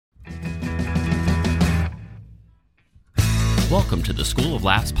Welcome to the School of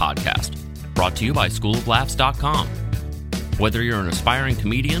Laughs podcast, brought to you by schooloflaughs.com. Whether you're an aspiring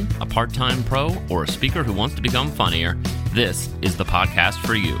comedian, a part-time pro, or a speaker who wants to become funnier, this is the podcast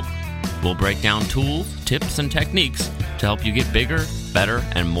for you. We'll break down tools, tips, and techniques to help you get bigger, better,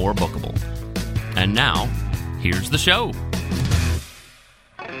 and more bookable. And now, here's the show.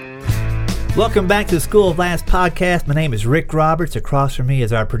 Welcome back to the School of Laughs podcast. My name is Rick Roberts. Across from me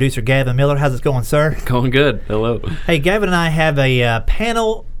is our producer, Gavin Miller. How's it going, sir? Going good. Hello. Hey, Gavin and I have a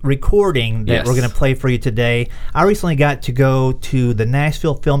panel recording that we're going to play for you today. I recently got to go to the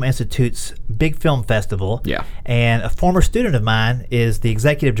Nashville Film Institute's Big Film Festival. Yeah. And a former student of mine is the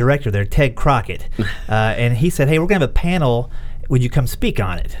executive director there, Ted Crockett. And he said, hey, we're going to have a panel. Would you come speak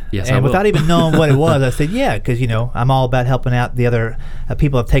on it? Yes, and I will. without even knowing what it was, I said, yeah, because, you know, I'm all about helping out the other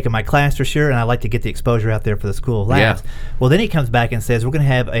people who have taken my class for sure, and I like to get the exposure out there for the School of Laughs. Yeah. Well, then he comes back and says, we're going to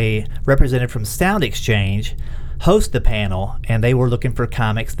have a representative from Sound Exchange host the panel, and they were looking for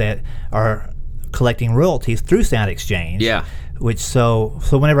comics that are collecting royalties through Sound Exchange. Yeah. Which so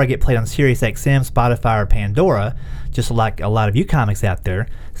whenever I get played on SiriusXM, Spotify, or Pandora, just like a lot of you comics out there,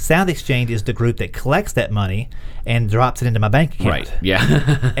 Sound Exchange is the group that collects that money and drops it into my bank account. Right,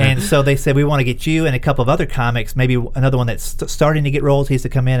 yeah. And so they said, we want to get you and a couple of other comics, maybe another one that's starting to get royalties to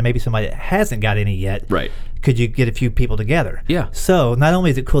come in, and maybe somebody that hasn't got any yet. Right. Could you get a few people together? Yeah. So not only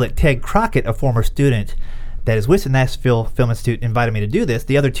is it cool that Ted Crockett, a former student that is with the Nashville Film Institute, invited me to do this,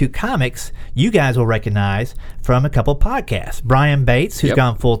 the other two comics you guys will recognize from a couple of podcasts. Brian Bates, who's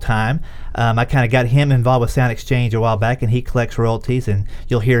gone full-time. I kind of got him involved with Sound Exchange a while back, and he collects royalties, and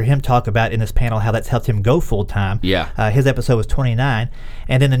you'll hear him talk about in this panel how that's helped him go full-time. Yeah. His episode was 29.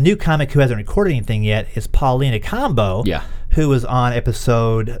 And then the new comic who hasn't recorded anything yet is Paulina Combo, who was on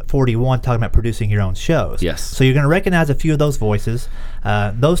episode 41 talking about producing your own shows. Yes. So you're going to recognize a few of those voices.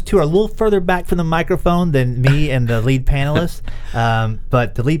 Those two are a little further back from the microphone than me and the lead panelist,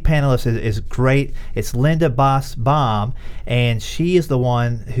 but the lead panelist is great. It's Linda Boss-Baum, and she is the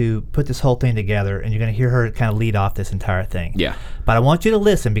one who put this whole thing together, and you're going to hear her kind of lead off this entire thing. Yeah. But I want you to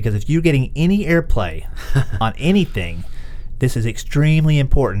listen, because if you're getting any airplay on anything, this is extremely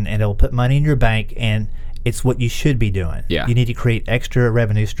important, and it will put money in your bank, and it's what you should be doing. Yeah. You need to create extra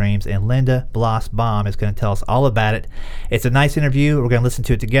revenue streams, and Linda Boss-Baum is going to tell us all about it. It's a nice interview. We're going to listen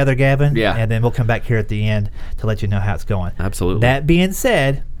to it together, Gavin. Yeah. And then we'll come back here at the end to let you know how it's going. Absolutely. That being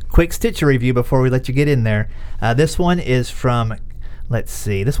said, quick Stitcher review before we let you get in there. This one is from, let's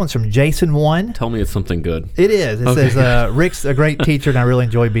see, this one's from Jason 1. Tell me it's something good. It is. It says, Rick's a great teacher, and I really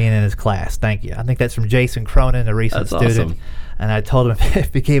enjoy being in his class. Thank you. I think that's from Jason Cronin, a recent That's student. awesome. And I told him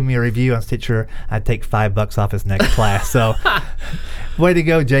if he gave me a review on Stitcher, I'd take $5 off his next class. So, way to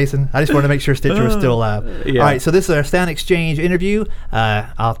go, Jason. I just wanted to make sure Stitcher was still alive. Yeah. All right, so this is our Sound Exchange interview.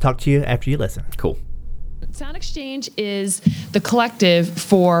 I'll talk to you after you listen. Cool. Sound Exchange is the collective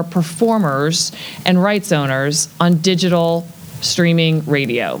for performers and rights owners on digital streaming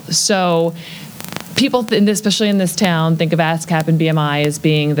radio. So people, especially in this town, think of ASCAP and BMI as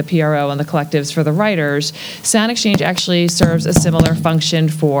being the PRO and the collectives for the writers. Sound Exchange actually serves a similar function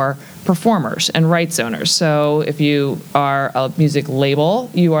for performers and rights owners. So if you are a music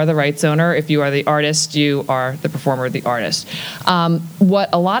label, you are the rights owner. If you are the artist, you are the performer, the artist. What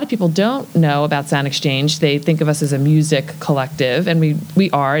a lot of people don't know about Sound Exchange, they think of us as a music collective, and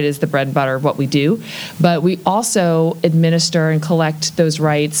we are. It is the bread and butter of what we do. But we also administer and collect those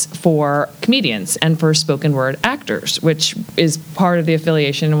rights for comedians and for spoken word actors, which is part of the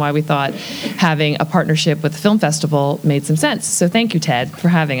affiliation and why we thought having a partnership with the film festival made some sense. So thank you, Ted, for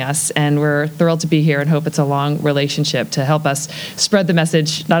having us. And we're thrilled to be here and hope it's a long relationship to help us spread the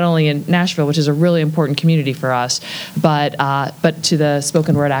message, not only in Nashville, which is a really important community for us, but to the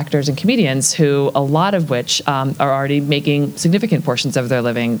spoken word actors and comedians, who a lot of which are already making significant portions of their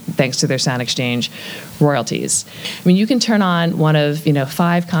living thanks to their Sound Exchange royalties. I mean, you can turn on one of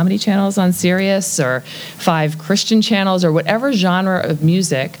 5 comedy channels on Sirius, or 5 Christian channels, or whatever genre of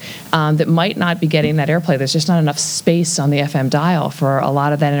music that might not be getting that airplay. There's just not enough space on the FM dial for a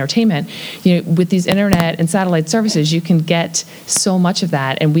lot of that entertainment. With these internet and satellite services, you can get so much of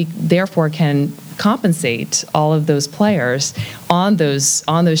that, and we therefore can compensate all of those players on those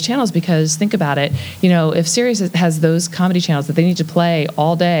channels. Because think about it, if Sirius has those comedy channels that they need to play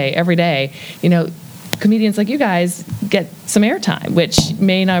all day, every day, comedians like you guys get some airtime, which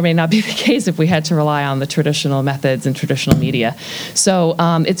may not be the case if we had to rely on the traditional methods and traditional media. So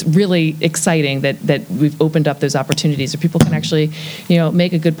it's really exciting that we've opened up those opportunities where people can actually,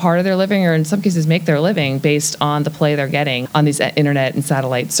 make a good part of their living, or in some cases make their living based on the play they're getting on these internet and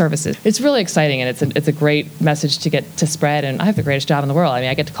satellite services. It's really exciting, and it's a great message to get to spread. And I have the greatest job in the world. I mean,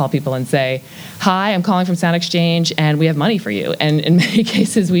 I get to call people and say, "Hi, I'm calling from Sound Exchange, and we have money for you." And in many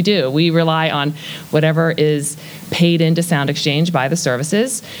cases, we do. We rely on whatever is paid into Sound Exchange by the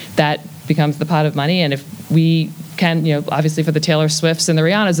services. That becomes the pot of money. And if we can, obviously for the Taylor Swifts and the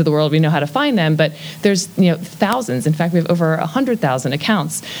Rihannas of the world, we know how to find them. But there's, thousands. In fact, we have over 100,000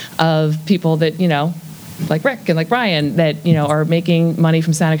 accounts of people that, like Rick and like Brian, that are making money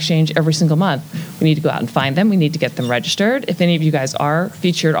from Sound Exchange every single month. We need to go out and find them. We need to get them registered. If any of you guys are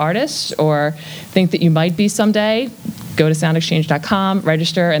featured artists or think that you might be someday, go to soundexchange.com,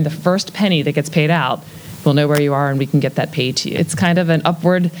 register, and the first penny that gets paid out, we'll know where you are and we can get that paid to you. It's kind of an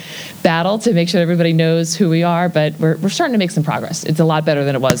upward battle to make sure everybody knows who we are, but we're starting to make some progress. It's a lot better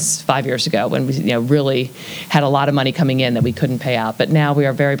than it was 5 years ago when we really had a lot of money coming in that we couldn't pay out. But now we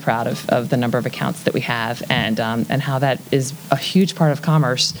are very proud of the number of accounts that we have and how that is a huge part of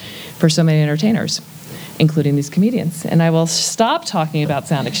commerce for so many entertainers, including these comedians. And I will stop talking about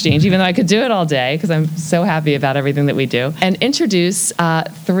Sound Exchange, even though I could do it all day, because I'm so happy about everything that we do, and introduce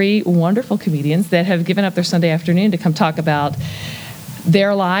 3 wonderful comedians that have given up their Sunday afternoon to come talk about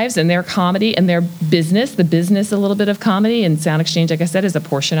their lives and their comedy and their business, the business a little bit of comedy, and Sound Exchange, like I said, is a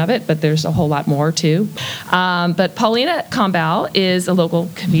portion of it, but there's a whole lot more too. But Paulina Combau is a local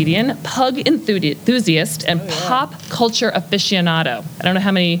comedian, pug enthusiast, and pop culture aficionado. I don't know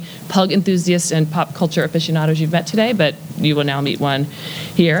how many pug enthusiasts and pop culture aficionados you've met today, but you will now meet one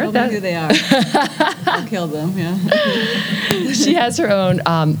here. Tell me who they are. I'll kill them, yeah. She has her own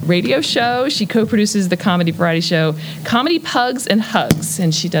radio show. She co-produces the comedy variety show Comedy Pugs and Hugs,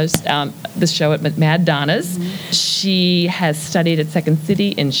 and she does this show at Mad Donna's. Mm-hmm. She has studied at Second City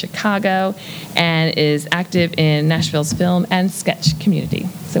in Chicago and is active in Nashville's film and sketch community.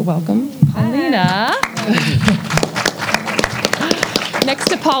 So welcome, Paulina. Next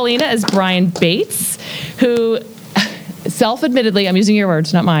to Paulina is Brian Bates, who self-admittedly, I'm using your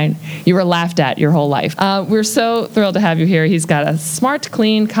words, not mine, you were laughed at your whole life. We're so thrilled to have you here. He's got a smart,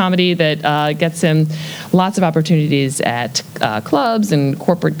 clean comedy that gets him lots of opportunities at clubs and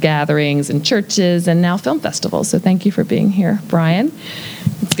corporate gatherings and churches and now film festivals. So thank you for being here, Brian.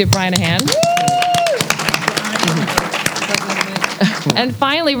 Let's give Brian a hand. And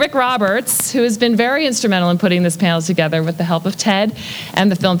finally, Rick Roberts, who has been very instrumental in putting this panel together with the help of Ted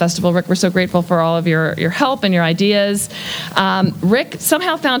and the Film Festival. Rick, we're so grateful for all of your help and your ideas. Rick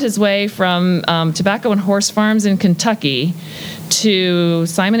somehow found his way from tobacco and horse farms in Kentucky to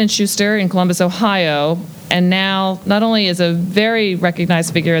Simon & Schuster in Columbus, Ohio, and now not only is a very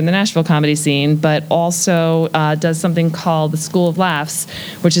recognized figure in the Nashville comedy scene, but also does something called the School of Laughs,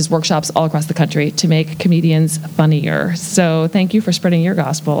 which is workshops all across the country to make comedians funnier. So thank you for spreading your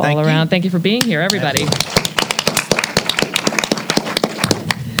gospel all around. Thank you for being here, everybody.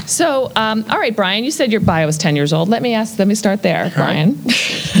 So, all right, Brian, you said your bio was 10 years old. Let me start there, Brian.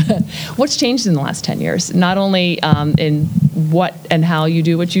 What's changed in the last 10 years? Not only in what and how you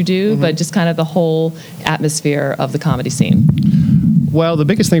do what you do, but just kind of the whole atmosphere of the comedy scene. Well, the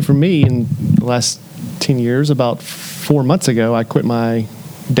biggest thing for me in the last 10 years, about 4 months ago, I quit my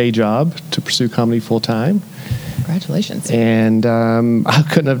day job to pursue comedy full-time. Congratulations. And I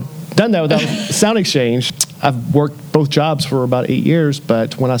couldn't have done that without Sound Exchange. I've worked both jobs for about 8 years,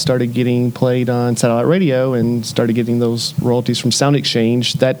 but when I started getting played on satellite radio and started getting those royalties from Sound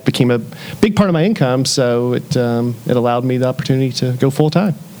Exchange, that became a big part of my income, so it allowed me the opportunity to go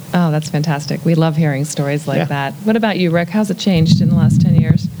full-time. Oh, that's fantastic. We love hearing stories like that. What about you, Rick? How's it changed in the last 10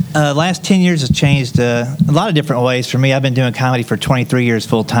 years? Last 10 years has changed a lot of different ways for me. I've been doing comedy for 23 years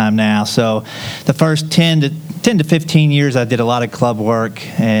full-time now, so the first 10 to 15 years, I did a lot of club work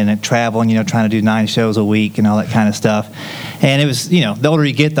and traveling, trying to do 9 shows a week and all that kind of stuff. And it was, the older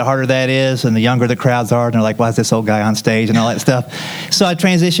you get, the harder that is, and the younger the crowds are, and they're like, why is this old guy on stage and all that stuff. So I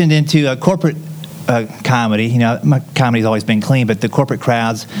transitioned into a corporate comedy. My comedy's always been clean, but the corporate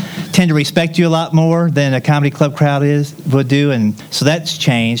crowds tend to respect you a lot more than a comedy club crowd would do, and so that's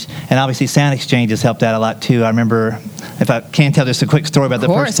changed. And obviously, Sound Exchange has helped out a lot too. I remember, if I can tell just a quick story about the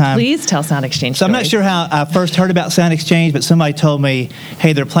first time. Please tell Sound Exchange. So I'm not sure how I first heard about Sound Exchange, but somebody told me,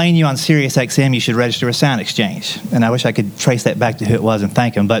 hey, they're playing you on Sirius XM, you should register with Sound Exchange. And I wish I could trace that back to who it was and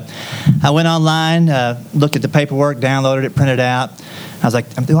thank them. But I went online, looked at the paperwork, downloaded it, printed it out. I was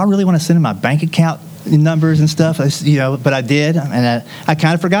like, do I really want to send in my bank account numbers and stuff, but I did, and I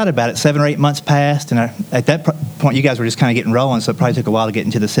kind of forgot about it. 7 or 8 months passed, and at that point, you guys were just kind of getting rolling, so it probably took a while to get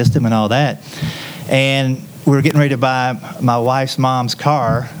into the system and all that. And we were getting ready to buy my wife's mom's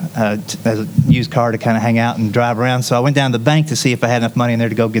car, as a used car to kind of hang out and drive around. So I went down to the bank to see if I had enough money in there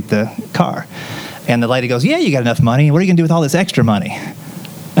to go get the car. And the lady goes, "Yeah, you got enough money. What are you going to do with all this extra money?"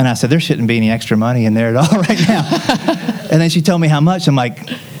 And I said, "There shouldn't be any extra money in there at all right now." And then she told me how much. I'm like,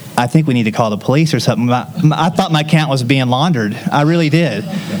 "I think we need to call the police or something." I thought my account was being laundered. I really did.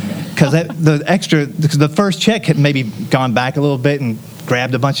 Because the first check had maybe gone back a little bit and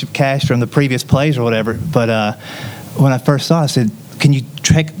grabbed a bunch of cash from the previous plays or whatever. But when I first saw it, I said, "Can you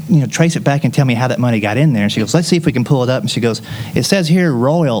trace it back and tell me how that money got in there?" And she goes, "Let's see if we can pull it up." And she goes, "It says here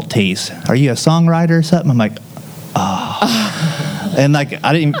royalties. Are you a songwriter or something?" I'm like, "Oh." And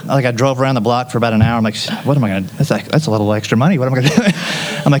I drove around the block for about an hour. I'm like, "What am I going to? That's a little extra money. What am I going to do?"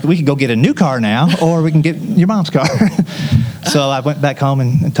 I'm like, "We could go get a new car now, or we can get your mom's car." So I went back home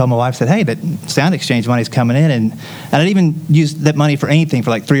and told my wife, said, "Hey, that Sound Exchange money's coming in," and I didn't even use that money for anything for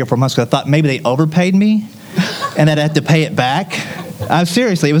like 3 or 4 months because I thought maybe they overpaid me, and I'd have to pay it back.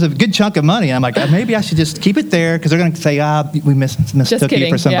 Seriously, it was a good chunk of money. And I'm like, maybe I should just keep it there because they're going to say, we mistook you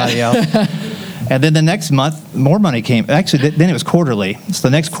for somebody else. And then the next month, more money came. Actually, then it was quarterly. So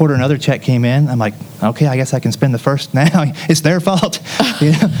the next quarter, another check came in. I'm like, okay, I guess I can spend the first now. It's their fault.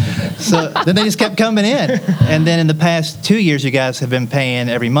 So then they just kept coming in. And then in the past 2 years, you guys have been paying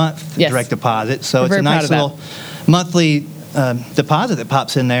every month direct deposit. So it's a nice little monthly deposit that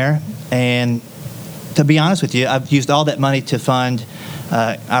pops in there. And to be honest with you, I've used all that money to fund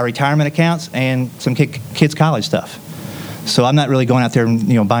our retirement accounts and some kids' college stuff. So I'm not really going out there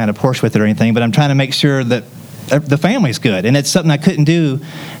and buying a Porsche with it or anything, but I'm trying to make sure that the family's good. And it's something I couldn't do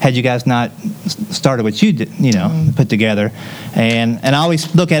had you guys not started what you did, put together. And I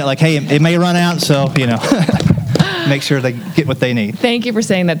always look at it like, hey, it may run out, so make sure they get what they need. Thank you for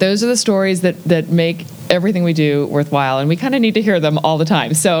saying that. Those are the stories that make everything we do worthwhile, and we kind of need to hear them all the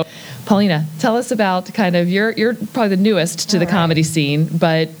time. So, Paulina, tell us about kind of you're probably the newest to the comedy scene,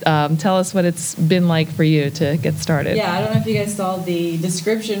 but tell us what it's been like for you to get started. Yeah, I don't know if you guys saw the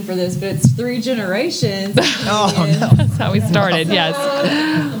description for this, but it's 3 generations. Oh, no. That's how we started, yes.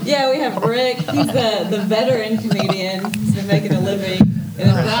 Yeah, we have Rick. He's the veteran comedian. He's been making a living. And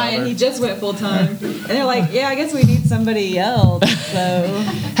then Brian, he just went full time. And they're like, yeah, I guess we need somebody else. So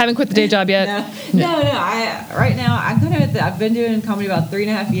haven't quit the day job yet? No. Right now, I've been doing comedy about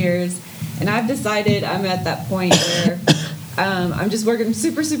 3.5 years, and I've decided I'm at that point where I'm just working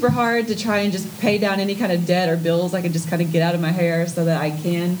super, super hard to try and just pay down any kind of debt or bills I can just kind of get out of my hair so that I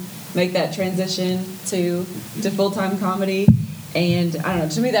can make that transition to full-time comedy. And I don't know,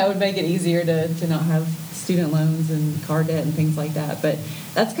 to me that would make it easier to not have student loans and car debt and things like that. But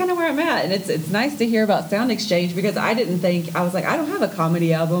that's kind of where I'm at. And it's nice to hear about Sound Exchange because I was like, I don't have a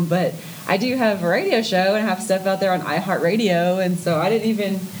comedy album, but I do have a radio show and I have stuff out there on iHeartRadio. And so I didn't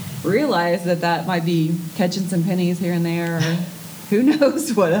even realize that might be catching some pennies here and there, or who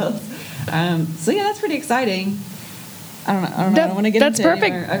knows what else. So yeah, that's pretty exciting. I don't know. I don't want to get that's into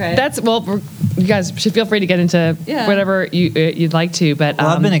perfect. Anymore. Okay. You guys should feel free to get into whatever you'd like to. But well,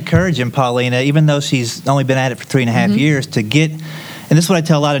 I've been encouraging Paulina, even though she's only been at it for 3.5 years, to get. And this is what I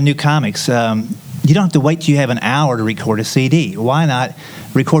tell a lot of new comics. You don't have to wait till you have an hour to record a CD. Why not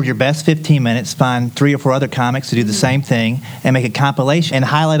record your best 15 minutes, find 3 or 4 other comics to do the same thing, and make a compilation and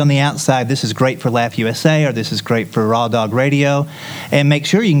highlight on the outside, this is great for Laugh USA, or this is great for Raw Dog Radio, and make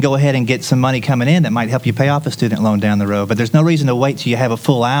sure you can go ahead and get some money coming in that might help you pay off a student loan down the road. But there's no reason to wait till you have a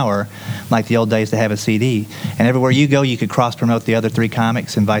full hour like the old days to have a CD. And everywhere you go, you could cross-promote the other 3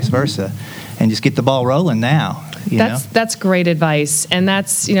 comics and vice versa, and just get the ball rolling now. That's great advice, and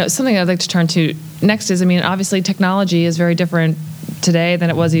that's something I'd like to turn to next. Is obviously technology is very different today than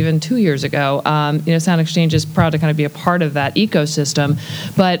it was even 2 years ago. Sound Exchange is proud to kind of be a part of that ecosystem.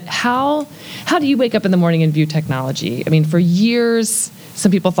 But how do you wake up in the morning and view technology? For years,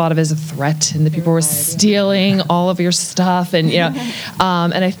 some people thought of it as a threat, and that people were stealing all of your stuff, and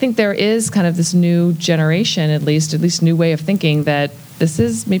and I think there is kind of this new generation, at least new way of thinking that this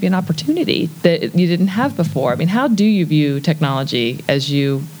is maybe an opportunity that you didn't have before. How do you view technology as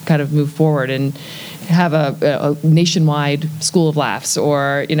you kind of move forward and have a nationwide School of Laughs,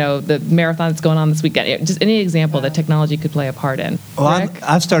 or the marathon that's going on this weekend? Just any example that technology could play a part in. Well,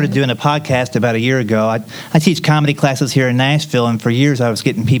 I've started doing a podcast about a year ago. I teach comedy classes here in Nashville, and for years I was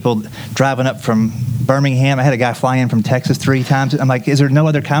getting people driving up from Birmingham. I had a guy fly in from Texas 3 times. I'm like, is there no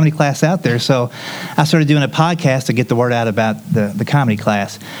other comedy class out there? So I started doing a podcast to get the word out about the comedy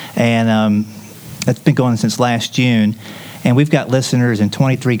class, and it's been going since last June. And we've got listeners in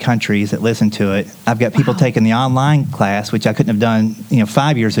 23 countries that listen to it. I've got people taking the online class, which I couldn't have done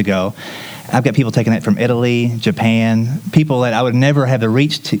 5 years ago. I've got people taking it from Italy, Japan, people that I would never have the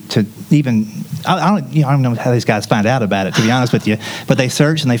reach to even. I don't know how these guys find out about it, to be honest with you. But they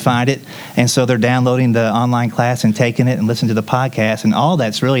search and they find it, and so they're downloading the online class and taking it and listening to the podcast, and all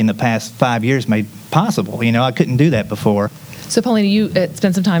that's really in the past 5 years made possible. I couldn't do that before. So, Paulina, you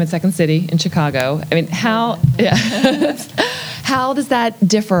spent some time in Second City in Chicago. I mean, how does that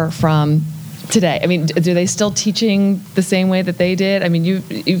differ from today? I mean, do they still teaching the same way that they did? I mean,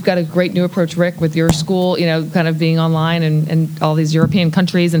 you've got a great new approach, Rick, with your school, kind of being online and all these European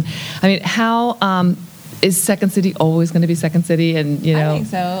countries. And I mean, how is Second City always going to be Second City? And I think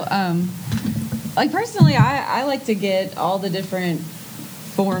so. Personally, I like to get all the different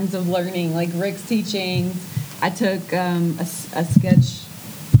forms of learning, like Rick's teaching. I took a sketch,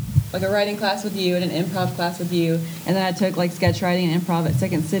 like a writing class with you and an improv class with you, and then I took like sketch writing and improv at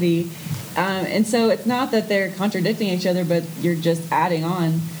Second City. And so it's not that they're contradicting each other, but you're just adding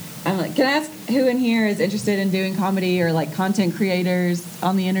on. Can I ask who in here is interested in doing comedy or like content creators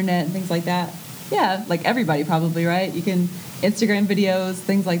on the internet and things like that? Yeah, like everybody probably, right? You can Instagram videos,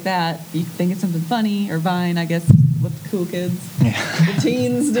 things like that. You think it's something funny, or Vine, I guess, with the cool kids. Yeah. The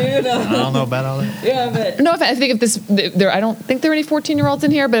teens, dude. I don't know about all that. Yeah, but no, I think I don't think there are any 14-year-olds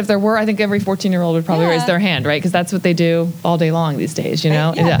in here, but if there were, I think every 14-year-old would probably raise their hand, right? Because that's what they do all day long these days,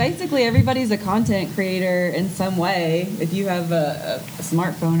 Yeah, basically everybody's a content creator in some way. If you have a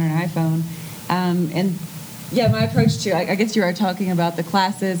smartphone or an iPhone, and yeah, my approach to, I guess you are talking about the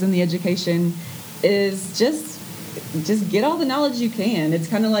classes and the education, is just get all the knowledge you can. It's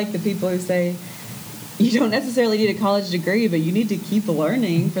kind of like the people who say you don't necessarily need a college degree, but you need to keep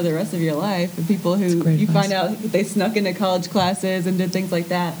learning for the rest of your life. The people who you find out they snuck into college classes and did things like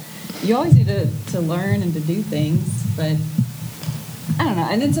that. You always need to learn and to do things, but I don't know.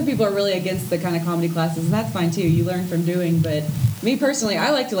 And then some people are really against the kind of comedy classes, and that's fine too. You learn from doing, but me personally, I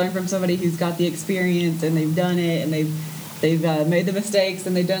like to learn from somebody who's got the experience and they've done it and they've made the mistakes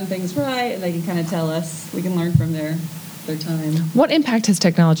and they've done things right, and they can kind of tell us. We can learn from their time. What impact has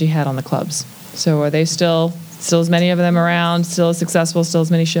technology had on the clubs? So are they still as many of them around, still as successful, still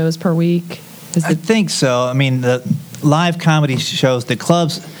as many shows per week? I think so. I mean, the live comedy shows, the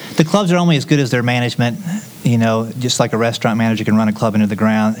clubs are only as good as their management. Just like a restaurant manager can run a club into the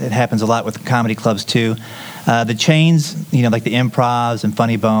ground. It happens a lot with comedy clubs too. The chains, like the Improvs and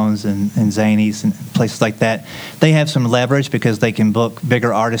Funny Bones and Zanies and places like that, they have some leverage because they can book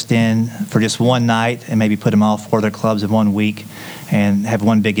bigger artists in for just one night and maybe put them all 4 of their clubs in 1 week and have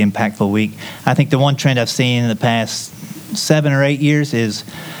one big impactful week. I think the one trend I've seen in the past 7 or 8 years is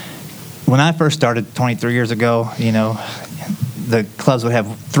when I first started 23 years ago, the clubs would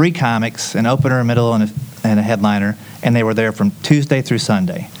have 3 comics, an opener, a middle, and a headliner, and they were there from Tuesday through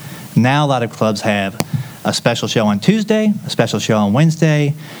Sunday. Now a lot of clubs have a special show on Tuesday, a special show on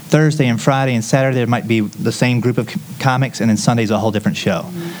Wednesday, Thursday and Friday and Saturday there might be the same group of comics, and then Sunday's a whole different show.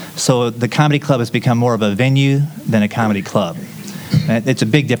 Mm-hmm. So the comedy club has become more of a venue than a comedy club. It's a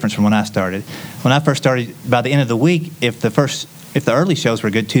big difference from when I started. When I first started, by the end of the week, if the early shows were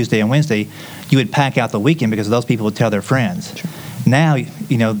good Tuesday and Wednesday, you would pack out the weekend because those people would tell their friends. Sure. Now,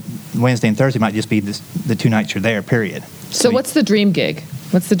 Wednesday and Thursday might just be the 2 nights you're there, period. So what's the dream gig?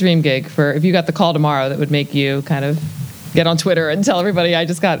 What's the dream gig for if you got the call tomorrow that would make you kind of get on Twitter and tell everybody I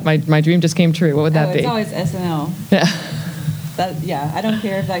just got my dream just came true? What would that be? It's always SNL. Yeah. I don't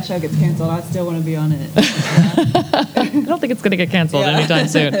care if that show gets canceled. I still want to be on it. I don't think it's going to get canceled anytime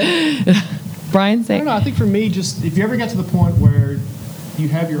soon. Brian, say. I don't know. I think for me, just if you ever get to the point where you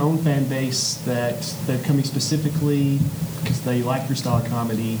have your own fan base that they're coming specifically because they like your style of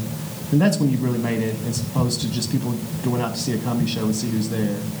comedy, then that's when you've really made it, as opposed to just people going out to see a comedy show and see who's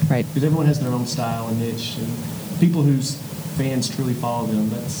there. Right. Because everyone has their own style and niche, and people whose fans truly follow them,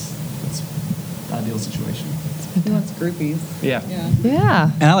 that's the ideal situation. Who wants groupies? Yeah.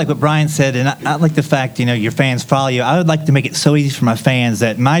 And I like what Brian said, and I like the fact, your fans follow you. I would like to make it so easy for my fans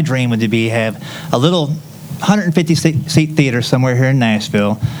that my dream would be have a little 150-seat theater somewhere here in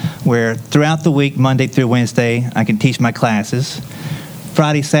Nashville where throughout the week, Monday through Wednesday, I can teach my classes.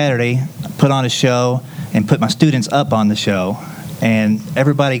 Friday, Saturday, put on a show and put my students up on the show. And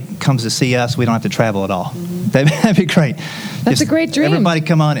everybody comes to see us. We don't have to travel at all. Mm-hmm. That'd be great. That's a great dream. Everybody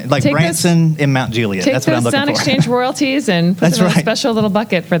come on, like Branson in Mount Juliet. That's what I'm looking for. Take those Sound Exchange royalties and put them in a special little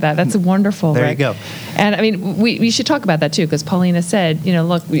bucket for that. That's wonderful. There Rick. you go. And I mean, we should talk about that too, because Paulina said,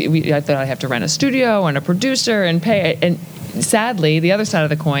 look, I thought I have to rent a studio and a producer and pay. And sadly, the other side of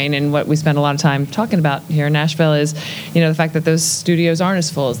the coin, and what we spend a lot of time talking about here in Nashville, is, the fact that those studios aren't as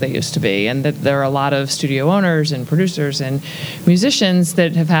full as they used to be, and that there are a lot of studio owners and producers and musicians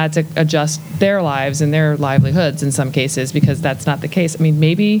that have had to adjust their lives and their livelihoods in some cases, because that's not the case. I mean,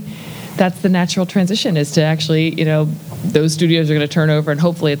 maybe that's the natural transition, is to actually, those studios are going to turn over, and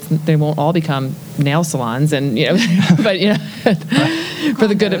hopefully they won't all become nail salons, and but for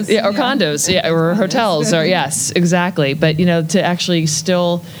the good of condos, or hotels, or yes, exactly. But to actually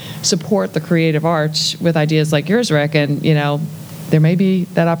still support the creative arts with ideas like yours, Rick, and there may be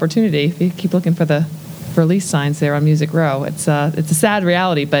that opportunity if you keep looking for lease signs there on Music Row. It's a sad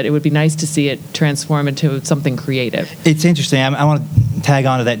reality, but it would be nice to see it transform into something creative. It's interesting. I want to tag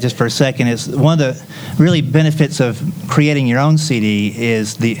on to that just for a second. Is one of the really benefits of creating your own CD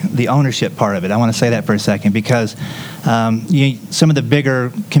is the ownership part of it. I want to say that for a second, because some of the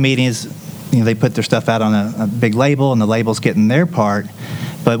bigger comedians, they put their stuff out on a big label, and the label's getting their part.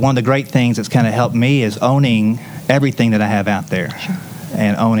 But one of the great things that's kind of helped me is owning everything that I have out there. Sure.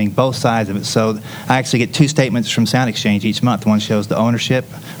 And owning both sides of it. So I actually get 2 statements from Sound Exchange each month. One shows the ownership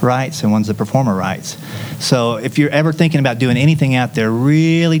rights, and one's the performer rights. So if you're ever thinking about doing anything out there,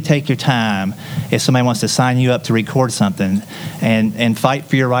 really take your time. If somebody wants to sign you up to record something, and fight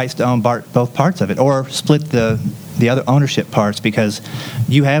for your rights to own both parts of it, or split the other ownership parts, because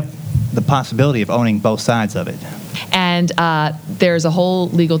you have the possibility of owning both sides of it. And there's a whole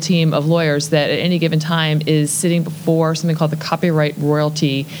legal team of lawyers that at any given time is sitting before something called the Copyright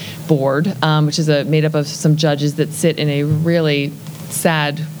Royalty Board, which is made up of some judges that sit in a really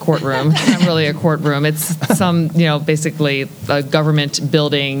sad courtroom. It's not really a courtroom. It's some, basically a government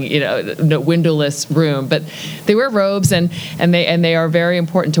building, windowless room. But they wear robes, and they are very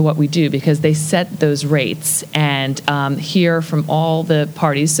important to what we do, because they set those rates and hear from all the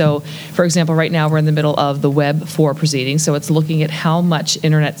parties. So, for example, right now we're in the middle of the Web 4 proceeding, so it's looking at how much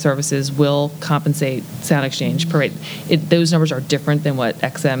internet services will compensate Sound Exchange per rate. Those numbers are different than what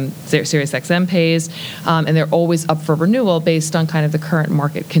Sirius XM pays, and they're always up for renewal based on kind of the current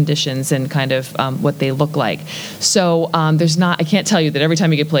market conditions and kind of what they look like. So I can't tell you that every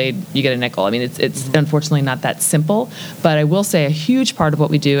time you get played, you get a nickel. I mean, it's unfortunately not that simple, but I will say a huge part of what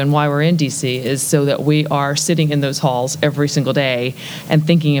we do and why we're in DC is so that we are sitting in those halls every single day and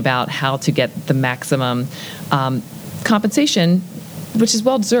thinking about how to get the maximum compensation, which is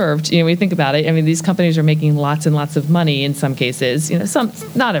well deserved. When you think about it, I mean, these companies are making lots and lots of money in some cases. Some,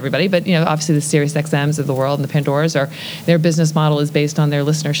 not everybody, but obviously the Sirius XMs of the world and the Pandoras their business model is based on their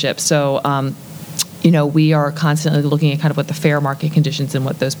listenership. So, we are constantly looking at kind of what the fair market conditions and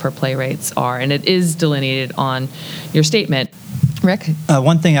what those per play rates are, and it is delineated on your statement. Rick?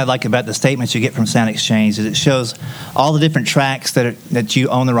 One thing I like about the statements you get from Sound Exchange is it shows all the different tracks that you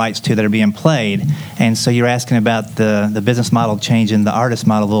own the rights to that are being played. And so you're asking about the business model changing the artist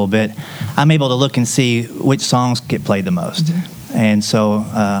model a little bit. I'm able to look and see which songs get played the most. Mm-hmm. And so,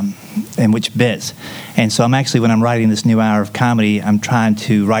 and which bits. And so I'm actually, when I'm writing this new hour of comedy, I'm trying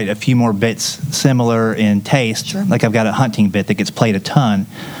to write a few more bits similar in taste. Sure. Like I've got a hunting bit that gets played a ton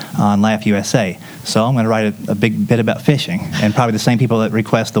on Laugh USA. So I'm going to write a big bit about fishing, and probably the same people that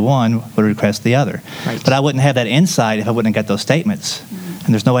request the one would request the other. Right. But I wouldn't have that insight if I wouldn't have got those statements. Mm-hmm.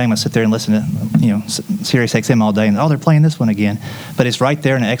 And there's no way I'm going to sit there and listen to Sirius XM all day and they're playing this one again. But it's right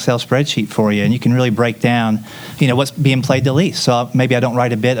there in an Excel spreadsheet for you, and you can really break down what's being played the least. So maybe I don't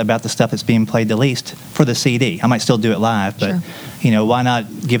write a bit about the stuff that's being played the least for the CD. I might still do it live, but sure. Why not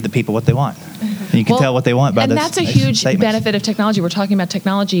give the people what they want? And you can tell what they want by those statements. And that's a huge benefit of technology. We're talking about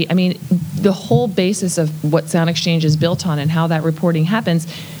technology. I mean, the whole basis of what Sound Exchange is built on and how that reporting happens,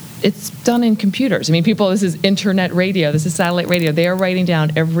 it's done in computers. I mean, this is internet radio, this is satellite radio. They are writing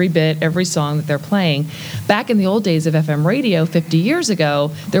down every bit, every song that they're playing. Back in the old days of FM radio 50 years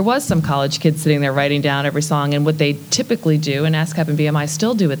ago, there was some college kids sitting there writing down every song, and what they typically do, and ASCAP and BMI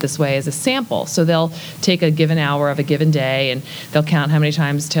still do it this way, is a sample. So they'll take a given hour of a given day, and they'll count how many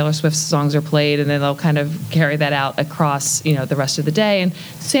times Taylor Swift's songs are played, and then they'll kind of carry that out across, the rest of the day, and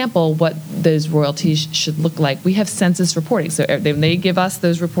sample what those royalties should look like. We have census reporting. So when they give us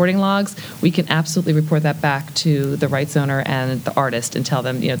those reporting logs, we can absolutely report that back to the rights owner and the artist and tell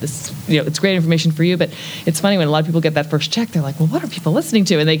them, it's great information for you, but it's funny when a lot of people get that first check, they're like, well, what are people listening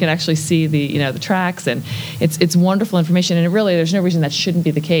to? And they can actually see the tracks, and it's wonderful information. And really, there's no reason that shouldn't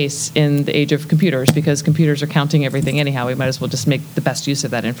be the case in the age of computers, because computers are counting everything anyhow. We might as well just make the best use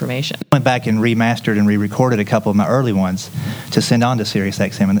of that information. I went back and remastered and re-recorded a couple of my early ones to send on to Sirius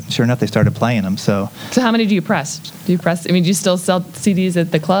XM, and sure enough, they started playing them. So how many do you press? Do you still sell CDs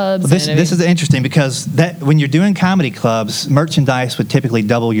at the clubs? Well, this is interesting, because that when you're doing comedy clubs, merchandise would typically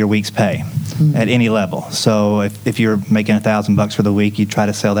double your week's pay. at any level. So if you're making $1,000 for the week, you try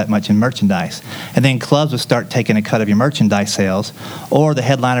to sell that much in merchandise. And then clubs would start taking a cut of your merchandise sales, or the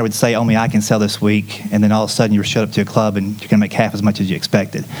headliner would say, only I can sell this week, and then all of a sudden you showed up to a club and you're going to make half as much as you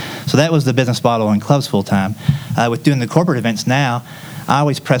expected. So that was the business model in clubs full-time. With doing the corporate events now, I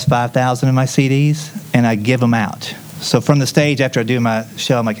always press 5,000 in my CDs, and I give them out. So from the stage, after I do my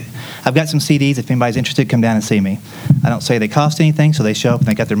show, I'm like, I've got some CDs. If anybody's interested, come down and see me. I don't say they cost anything, so they show up and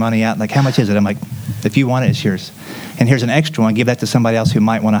they got their money out. Like, how much is it? I'm like, if you want it, it's yours. And here's an extra one. Give that to somebody else who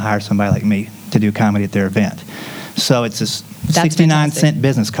might want to hire somebody like me to do comedy at their event. So it's a 69-cent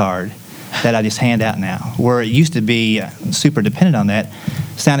business card that I just hand out now. Where it used to be super dependent on that,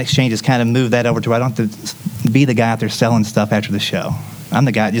 Sound Exchange has kind of moved that over to where I don't have to be the guy out there selling stuff after the show. I'm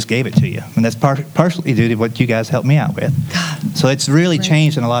the guy that just gave it to you. And that's partially due to what you guys helped me out with. So it's really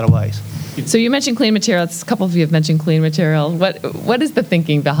changed in a lot of ways. So you mentioned clean material. A couple of you have mentioned clean material. What is the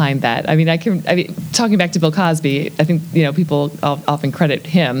thinking behind that? I mean, talking back to Bill Cosby, I think, people often credit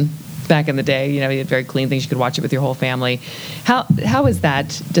him back in the day. He had very clean things. You could watch it with your whole family. How is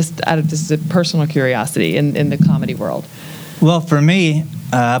that, just out of just a personal curiosity in the comedy world? Well, for me,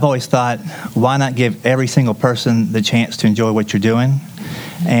 I've always thought, why not give every single person the chance to enjoy what you're doing?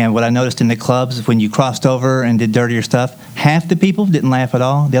 And what I noticed in the clubs, when you crossed over and did dirtier stuff, half the people didn't laugh at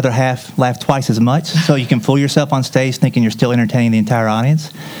all. The other half laughed twice as much. So you can fool yourself on stage thinking you're still entertaining the entire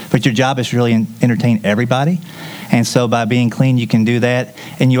audience. But your job is to really entertain everybody. And so by being clean, you can do that.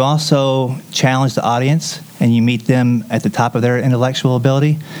 And you also challenge the audience, and you meet them at the top of their intellectual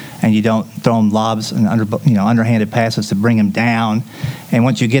ability, and you don't throw them lobs and underhanded passes to bring them down. And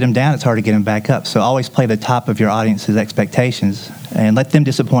once you get them down, it's hard to get them back up. So always play the top of your audience's expectations and let them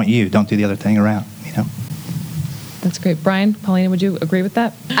disappoint you. Don't do the other thing around, That's great. Brian, Paulina, would you agree with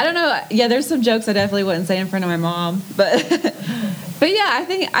that? I don't know. Yeah, there's some jokes I definitely wouldn't say in front of my mom, but yeah,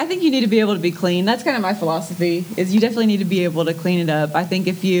 I think you need to be able to be clean. That's kind of my philosophy. Is you definitely need to be able to clean it up. I think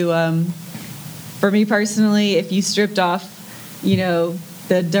if you, for me personally, if you stripped off,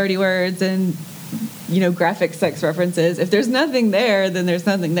 the dirty words and graphic sex references, if there's nothing there, then there's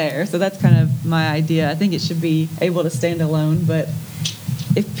nothing there. So that's kind of my idea. I think it should be able to stand alone. But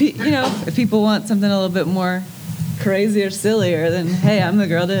if people want something a little bit more crazy or sillier, then hey, I'm the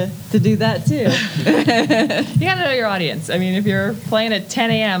girl to do that too. You gotta know your audience. I mean, if you're playing at 10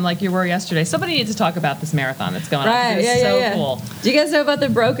 a.m. like you were yesterday, somebody needs to talk about this marathon that's going on. Right? It's so cool. Do you guys know about the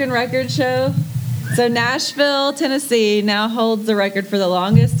Broken Record show? So Nashville, Tennessee now holds the record for the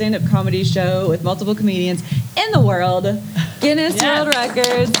longest stand-up comedy show with multiple comedians in the world. Guinness World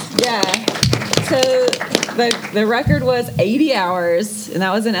Records. Yeah. So the record was 80 hours, and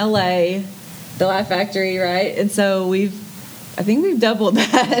that was in LA, the Laugh Factory, right? And so I think we've doubled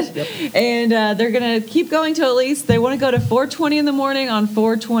that. Yep. And they're going to keep going to at least, they want to go to 4:20 in the morning on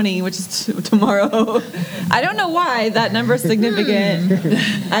 4/20, which is tomorrow. I don't know why that number is significant.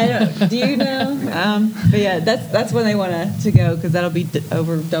 Do you know? But yeah, that's when they want to go, because that'll be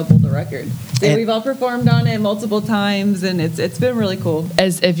over double the record. So we've all performed on it multiple times, and it's been really cool.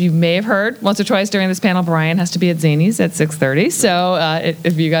 As if you may have heard once or twice during this panel, Brian has to be at Zanies at 6:30. So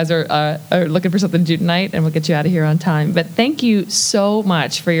if you guys are looking for something to do tonight, and we'll get you out of here on time. But thank you so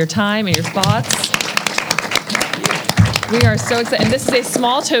much for your time and your thoughts. We are so excited. And this is a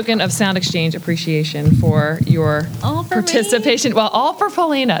small token of Sound Exchange appreciation for your participation. Well, all for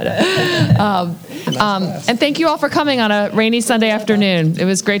Paulina. And thank you all for coming on a rainy Sunday afternoon. It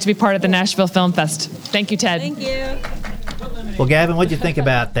was great to be part of the Nashville Film Fest. Thank you, Ted. Thank you. Well, Gavin, what did you think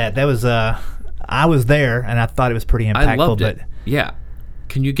about that? That was, I was there, and I thought it was pretty impactful. I loved it. Yeah.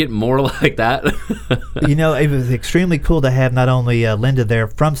 Can you get more like that? It was extremely cool to have not only Linda there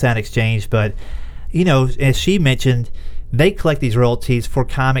from Sound Exchange, but, as she mentioned, they collect these royalties for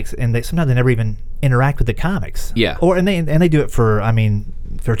comics, and sometimes they never even interact with the comics. Yeah. And they do it for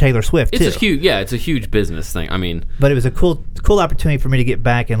Taylor Swift too. It's a huge business thing. I mean, but it was a cool opportunity for me to get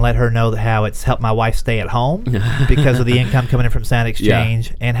back and let her know how it's helped my wife stay at home because of the income coming in from Sound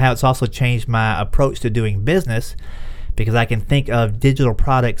Exchange, and how it's also changed my approach to doing business, because I can think of digital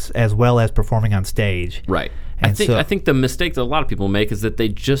products as well as performing on stage. Right. And I think the mistake that a lot of people make is that they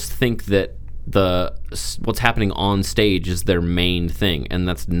just think that what's happening on stage is their main thing, and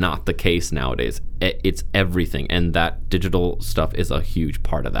that's not the case nowadays. It's everything, and that digital stuff is a huge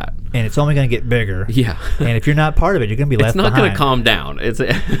part of that. And it's only going to get bigger. Yeah. And if you're not part of it, you're going to be left behind. It's not going to calm down.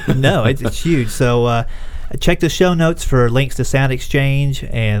 No, it's huge. So check the show notes for links to Sound Exchange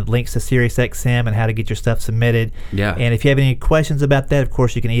and links to SiriusXM and how to get your stuff submitted. Yeah. And if you have any questions about that, of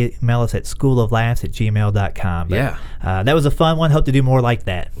course, you can email us at schooloflaughs@gmail.com. Yeah. That was a fun one. Hope to do more like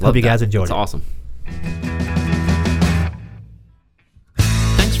that. Hope you guys enjoyed it. It's awesome.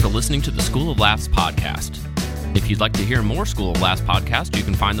 for listening to the School of Laughs podcast. If you'd like to hear more School of Laughs podcasts, you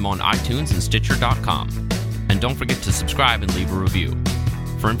can find them on iTunes and Stitcher.com. And don't forget to subscribe and leave a review.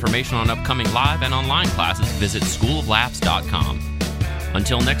 For information on upcoming live and online classes, visit schooloflaughs.com.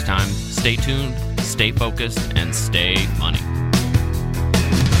 Until next time, stay tuned, stay focused, and stay funny.